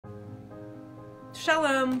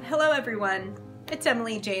Shalom. Hello, everyone. It's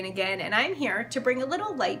Emily Jane again, and I'm here to bring a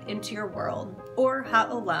little light into your world, or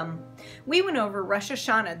Ha'olam. We went over Rosh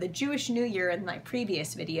Hashanah, the Jewish New Year, in my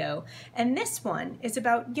previous video, and this one is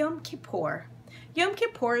about Yom Kippur. Yom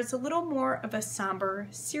Kippur is a little more of a somber,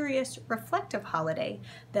 serious, reflective holiday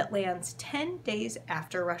that lands 10 days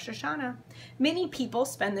after Rosh Hashanah. Many people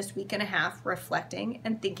spend this week and a half reflecting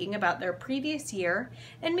and thinking about their previous year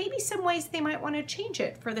and maybe some ways they might want to change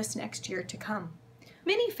it for this next year to come.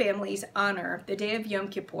 Many families honor the day of Yom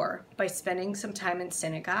Kippur by spending some time in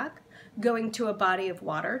synagogue, going to a body of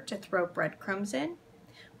water to throw breadcrumbs in,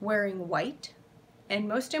 wearing white, and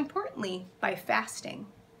most importantly, by fasting.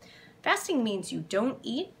 Fasting means you don't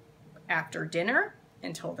eat after dinner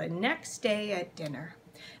until the next day at dinner.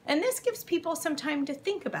 And this gives people some time to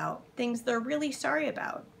think about things they're really sorry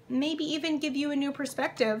about. Maybe even give you a new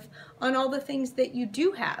perspective on all the things that you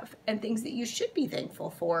do have and things that you should be thankful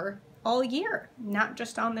for all year, not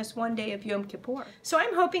just on this one day of Yom Kippur. So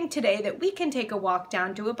I'm hoping today that we can take a walk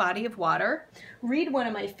down to a body of water, read one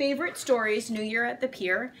of my favorite stories, New Year at the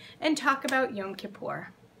Pier, and talk about Yom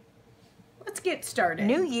Kippur. Let's get started.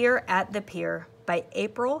 New Year at the Pier by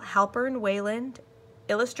April Halpern Wayland,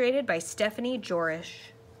 illustrated by Stephanie Jorish.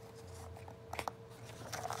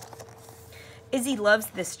 Izzy loves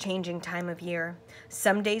this changing time of year.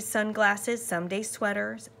 Some days sunglasses, some days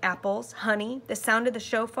sweaters, apples, honey, the sound of the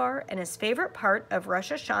shofar, and his favorite part of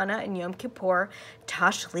Rosh Hashanah and Yom Kippur,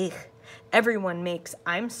 tashlich. Everyone makes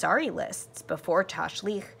I'm sorry lists before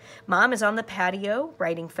tashlich. Mom is on the patio,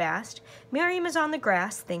 writing fast. Miriam is on the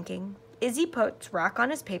grass, thinking. Izzy puts rock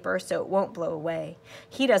on his paper so it won't blow away.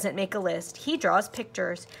 He doesn't make a list. He draws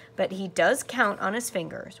pictures, but he does count on his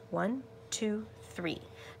fingers. 1, 2, 3.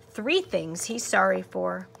 3 things he's sorry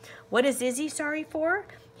for. What is Izzy sorry for?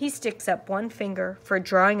 He sticks up one finger for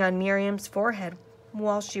drawing on Miriam's forehead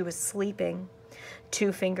while she was sleeping.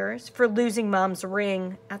 2 fingers for losing Mom's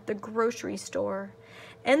ring at the grocery store.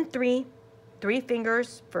 And 3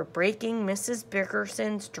 fingers for breaking Mrs.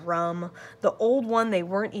 Bickerson's drum, the old one they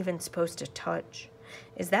weren't even supposed to touch.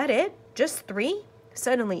 Is that it? Just 3?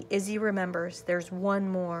 Suddenly, Izzy remembers there's one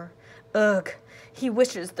more. Ugh, he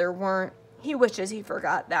wishes there weren't. He wishes he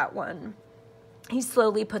forgot that one. He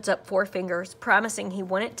slowly puts up 4 fingers, promising he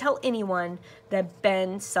wouldn't tell anyone that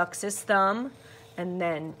Ben sucks his thumb, and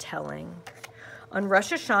then telling. On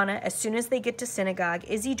Rosh Hashanah, as soon as they get to synagogue,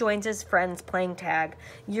 Izzy joins his friends playing tag.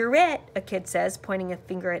 You're it, a kid says, pointing a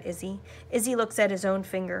finger at Izzy. Izzy looks at his own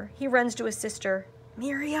finger. He runs to his sister.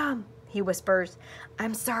 Miriam, he whispers,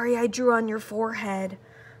 I'm sorry I drew on your forehead.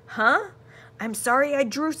 Huh? I'm sorry I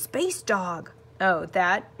drew Space Dog. Oh,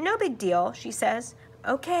 that? No big deal, she says.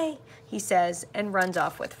 Okay, he says, and runs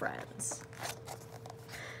off with friends.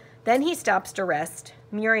 Then he stops to rest.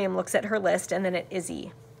 Miriam looks at her list and then at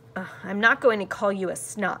Izzy. I'm not going to call you a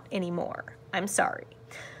snot anymore. I'm sorry.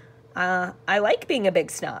 I like being a big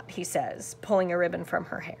snot, he says, pulling a ribbon from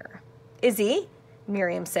her hair. Izzy,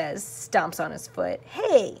 Miriam says, stomps on his foot.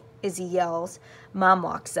 Hey, Izzy yells. Mom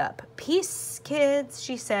walks up. Peace, kids,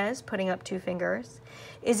 she says, putting up 2 fingers.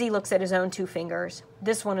 Izzy looks at his own 2 fingers.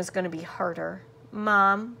 This one is going to be harder.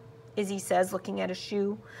 Mom, Izzy says, looking at a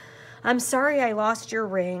shoe. I'm sorry I lost your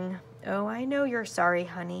ring. Oh, I know you're sorry,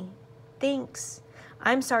 honey. Thanks.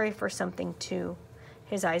 I'm sorry for something, too.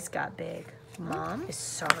 His eyes got big. Mom is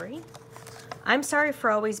sorry? I'm sorry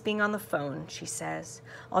for always being on the phone, she says.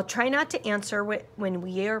 I'll try not to answer when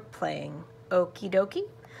we are playing. Okie dokie.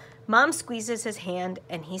 Mom squeezes his hand,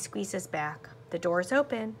 and he squeezes back. The door's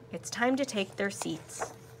open. It's time to take their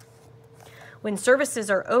seats. When services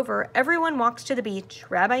are over, everyone walks to the beach.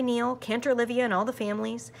 Rabbi Neil, Cantor Livia, and all the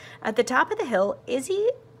families. At the top of the hill, Izzy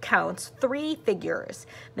counts 3 figures,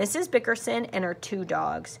 Mrs. Bickerson and her 2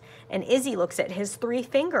 dogs. And Izzy looks at his 3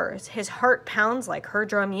 fingers. His heart pounds like her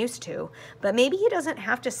drum used to, but maybe he doesn't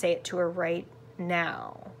have to say it to her right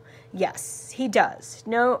now. Yes, he does.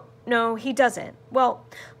 No, he doesn't. Well,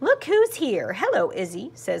 look who's here. Hello,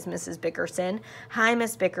 Izzy, says Mrs. Bickerson. Hi,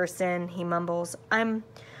 Miss Bickerson, he mumbles.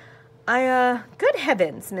 Good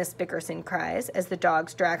heavens, Miss Bickerson cries as the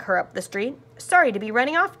dogs drag her up the street. Sorry to be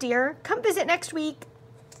running off, dear. Come visit next week.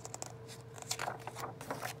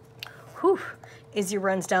 Whew. Izzy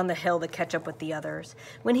runs down the hill to catch up with the others.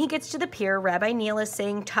 When he gets to the pier, Rabbi Neil is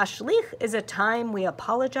saying, Tashlich is a time we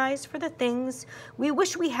apologize for the things we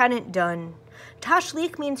wish we hadn't done.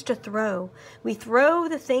 Tashlich means to throw. We throw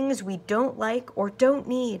the things we don't like or don't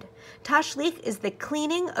need. Tashlich is the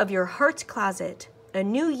cleaning of your heart's closet. A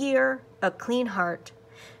new year, a clean heart.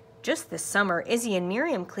 Just this summer, Izzy and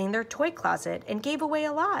Miriam cleaned their toy closet and gave away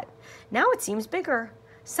a lot. Now it seems bigger.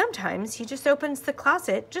 Sometimes he just opens the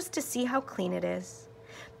closet just to see how clean it is.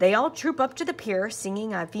 They all troop up to the pier,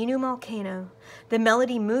 singing Avinu Malkeinu. The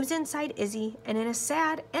melody moves inside Izzy, and in a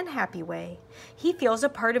sad and happy way. He feels a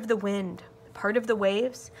part of the wind, a part of the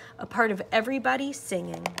waves, a part of everybody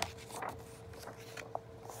singing.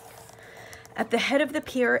 At the head of the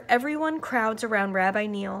pier, everyone crowds around Rabbi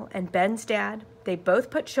Neil and Ben's dad. They both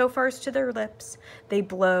put shofars to their lips. They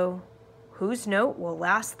blow. Whose note will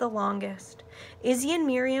last the longest? Izzy and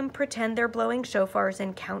Miriam pretend they're blowing shofars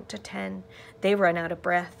and count to 10. They run out of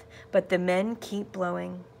breath, but the men keep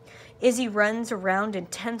blowing. Izzy runs around in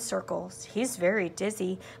 10 circles. He's very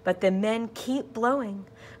dizzy, but the men keep blowing.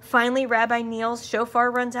 Finally, Rabbi Neil's shofar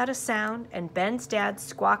runs out of sound, and Ben's dad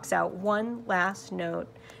squawks out one last note.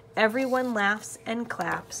 Everyone laughs and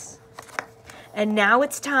claps. And now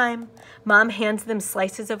it's time. Mom hands them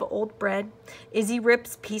slices of old bread. Izzy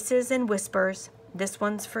rips pieces and whispers, "This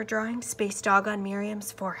one's for drawing Space Dog on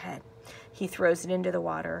Miriam's forehead." He throws it into the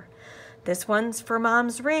water. "This one's for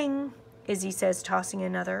Mom's ring," Izzy says, tossing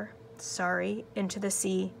another, sorry, into the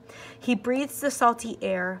sea. He breathes the salty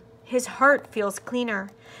air. His heart feels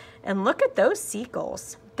cleaner. And look at those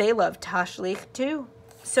seagulls. They love tashlich too.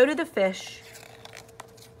 So do the fish.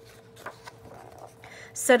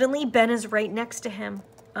 Suddenly, Ben is right next to him.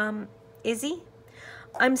 Izzy?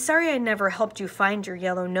 I'm sorry I never helped you find your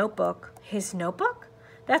yellow notebook." His notebook?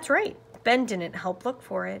 That's right. Ben didn't help look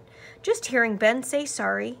for it. Just hearing Ben say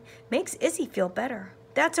sorry makes Izzy feel better.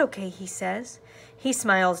 "That's okay," he says. He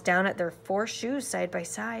smiles down at their 4 shoes side by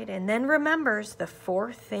side and then remembers the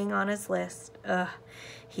 4th thing on his list.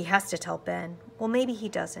 He has to tell Ben. Well, maybe he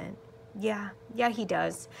doesn't. Yeah, he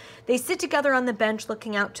does. They sit together on the bench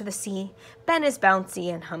looking out to the sea. Ben is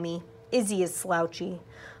bouncy and hummy. Izzy is slouchy.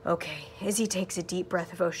 Okay, Izzy takes a deep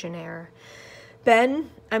breath of ocean air.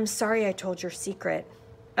 "Ben, I'm sorry I told your secret."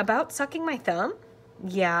 "About sucking my thumb?"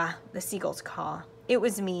 "Yeah," the seagulls caw. "It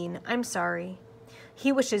was mean. I'm sorry."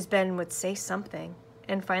 He wishes Ben would say something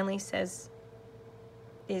and finally says,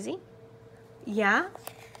 "Izzy?" "Yeah?"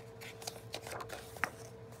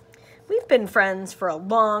 "We've been friends for a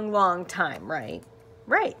long, long time, right?"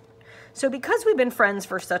 "Right. So because we've been friends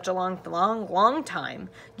for such a long time,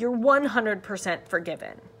 you're 100%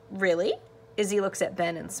 forgiven." "Really?" Izzy looks at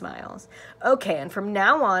Ben and smiles. "Okay, and from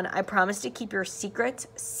now on, I promise to keep your secrets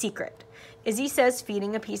secret," Izzy says,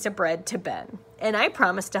 feeding a piece of bread to Ben. "And I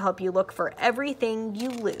promise to help you look for everything you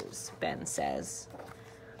lose," Ben says.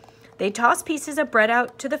 They toss pieces of bread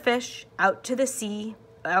out to the fish, out to the sea,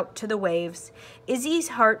 out to the waves. Izzy's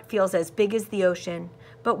heart feels as big as the ocean.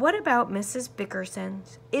 But what about Mrs.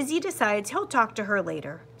 Bickerson's? Izzy decides he'll talk to her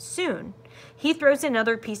later, soon. He throws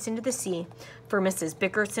another piece into the sea for Mrs.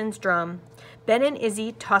 Bickerson's drum. Ben and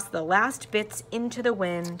Izzy toss the last bits into the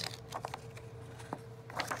wind.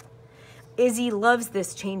 Izzy loves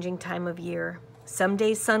this changing time of year. Some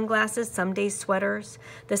days sunglasses, some days sweaters,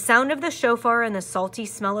 the sound of the shofar and the salty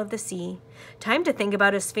smell of the sea. Time to think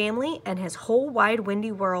about his family and his whole wide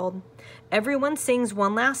windy world. Everyone sings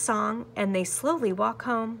one last song and they slowly walk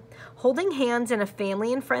home, holding hands in a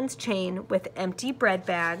family and friends chain with empty bread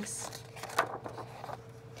bags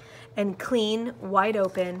and clean, wide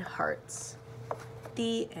open hearts.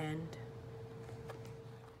 The end.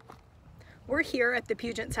 We're here at the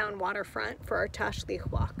Puget Sound waterfront for our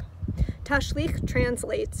Tashlich walk. Tashlich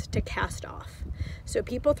translates to cast off. So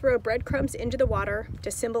people throw breadcrumbs into the water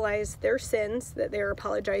to symbolize their sins that they're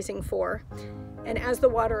apologizing for. And as the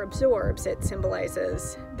water absorbs, it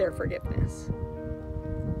symbolizes their forgiveness.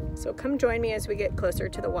 So come join me as we get closer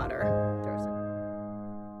to the water.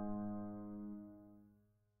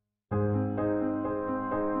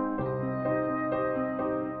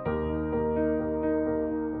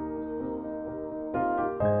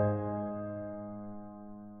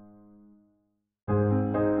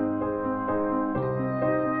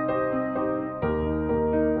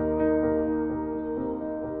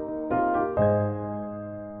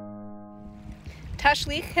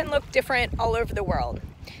 Tashlich can look different all over the world.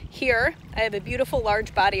 Here, I have a beautiful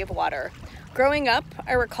large body of water. Growing up,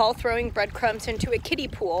 I recall throwing breadcrumbs into a kiddie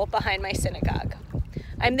pool behind my synagogue.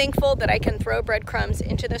 I'm thankful that I can throw breadcrumbs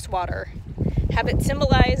into this water, have it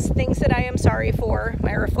symbolize things that I am sorry for,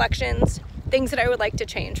 my reflections, things that I would like to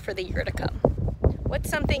change for the year to come. What's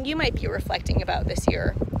something you might be reflecting about this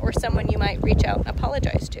year, or someone you might reach out and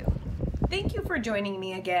apologize to? Thank you for joining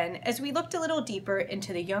me again as we looked a little deeper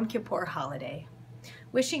into the Yom Kippur holiday.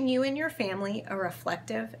 Wishing you and your family a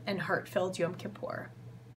reflective and heart-filled Yom Kippur.